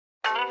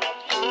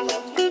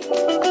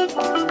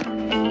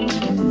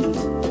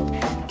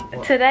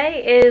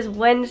Today is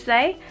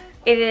Wednesday.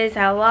 It is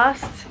our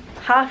last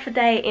half a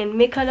day in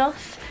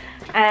Mykonos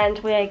and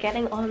we're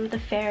getting on the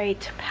ferry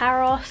to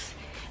Paros,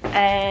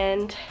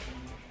 and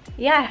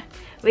yeah,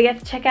 we get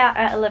to check out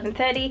at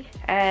 11:30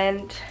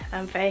 and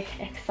I'm very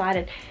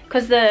excited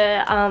because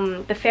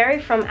the ferry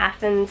from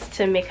Athens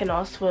to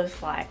Mykonos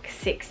was like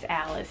 6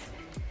 hours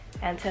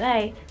and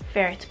today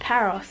ferry to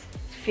Paros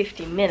is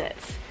 50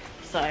 minutes,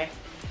 so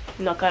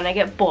I'm not gonna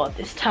get bored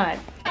this time.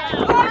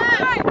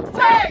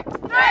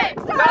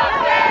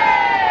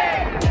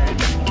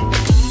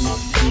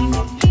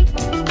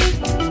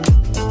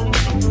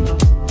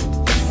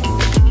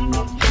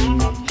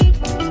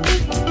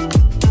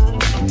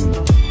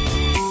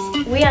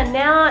 We are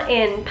now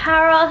in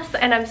Paros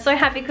and I'm so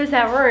happy because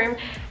our room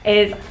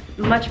is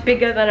much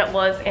bigger than it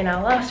was in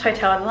our last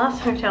hotel. In the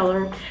last hotel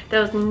room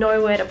there was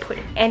nowhere to put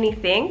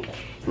anything.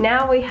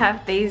 Now we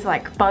have these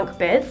like bunk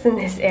beds in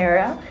this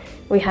area.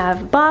 We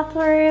have a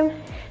bathroom,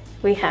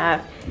 we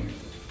have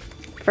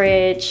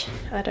fridge,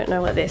 I don't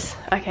know what this,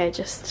 okay,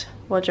 just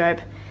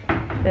wardrobe.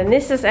 Then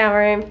this is our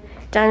room.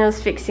 Daniel's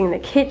fixing the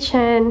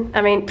kitchen, I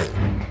mean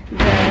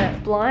the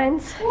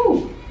blinds.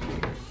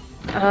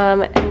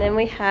 And then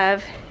we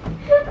have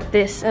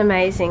this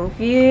amazing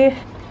view.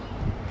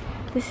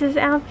 This is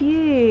our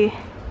view.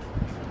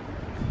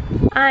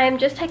 I'm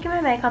just taking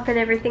my makeup and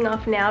everything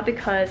off now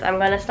because I'm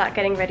gonna start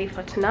getting ready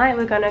for tonight.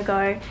 We're gonna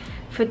go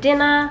for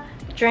dinner,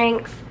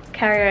 drinks,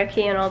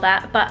 karaoke and all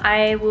that, but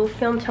I will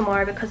film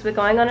tomorrow because we're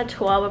going on a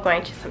tour. We're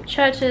going to some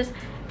churches,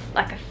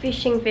 like a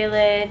fishing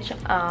village,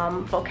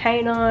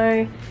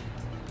 volcano.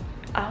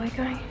 Are we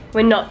going?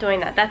 We're not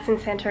doing that, that's in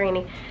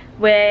Santorini.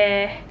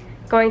 We're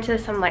going to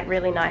some like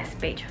really nice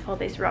beach with all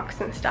these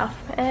rocks and stuff,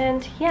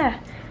 and yeah,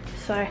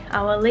 so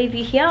I will leave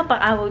you here,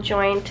 but I will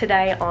join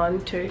today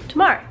on to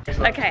tomorrow.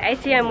 Okay,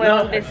 ATM, we're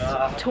on this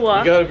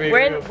tour.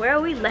 Where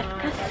are we?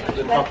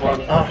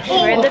 Lefkas?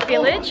 We're in the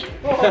village.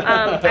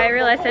 I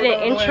realized I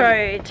didn't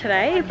intro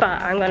today, but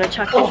I'm going to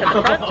chuck this at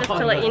the front just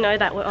to let you know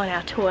that we're on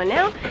our tour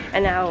now,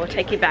 and now I will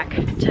take you back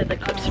to the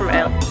clips from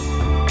earlier.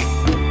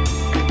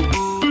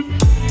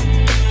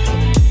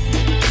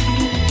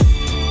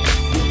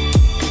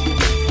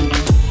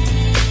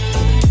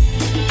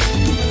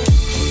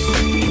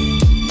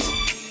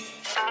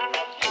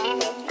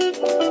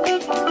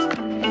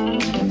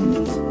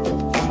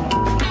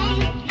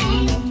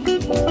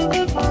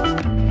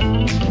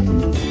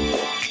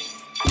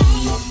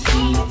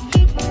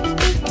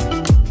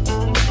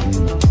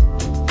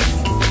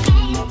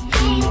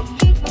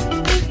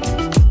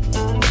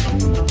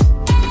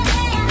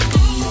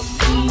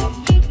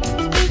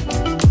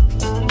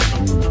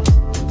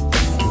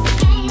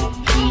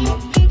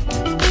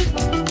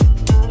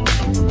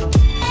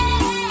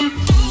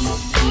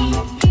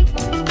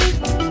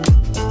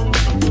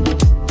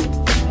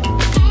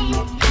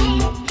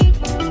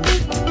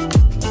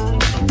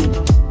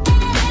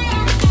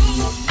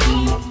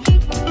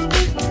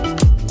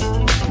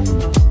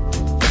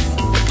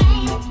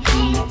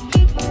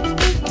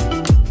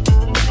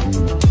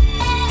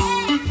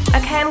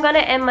 I'm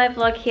gonna end my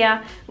vlog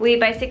here. We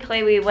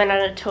went on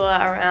a tour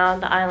around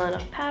the island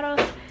of Paros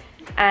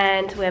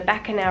and we're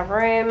back in our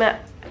room.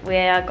 We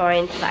are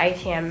going to the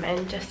ATM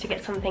and just to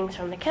get some things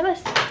from the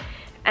chemist,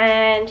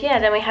 and yeah,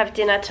 then we have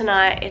dinner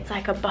tonight. It's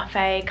like a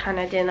buffet kind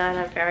of dinner and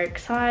I'm very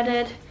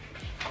excited.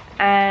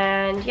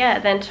 And yeah,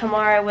 then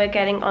tomorrow we're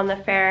getting on the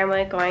ferry and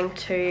we're going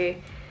to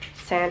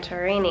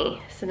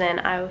Santorini, so then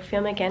I will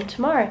film again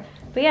tomorrow.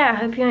 But yeah, I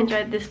hope you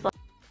enjoyed this vlog.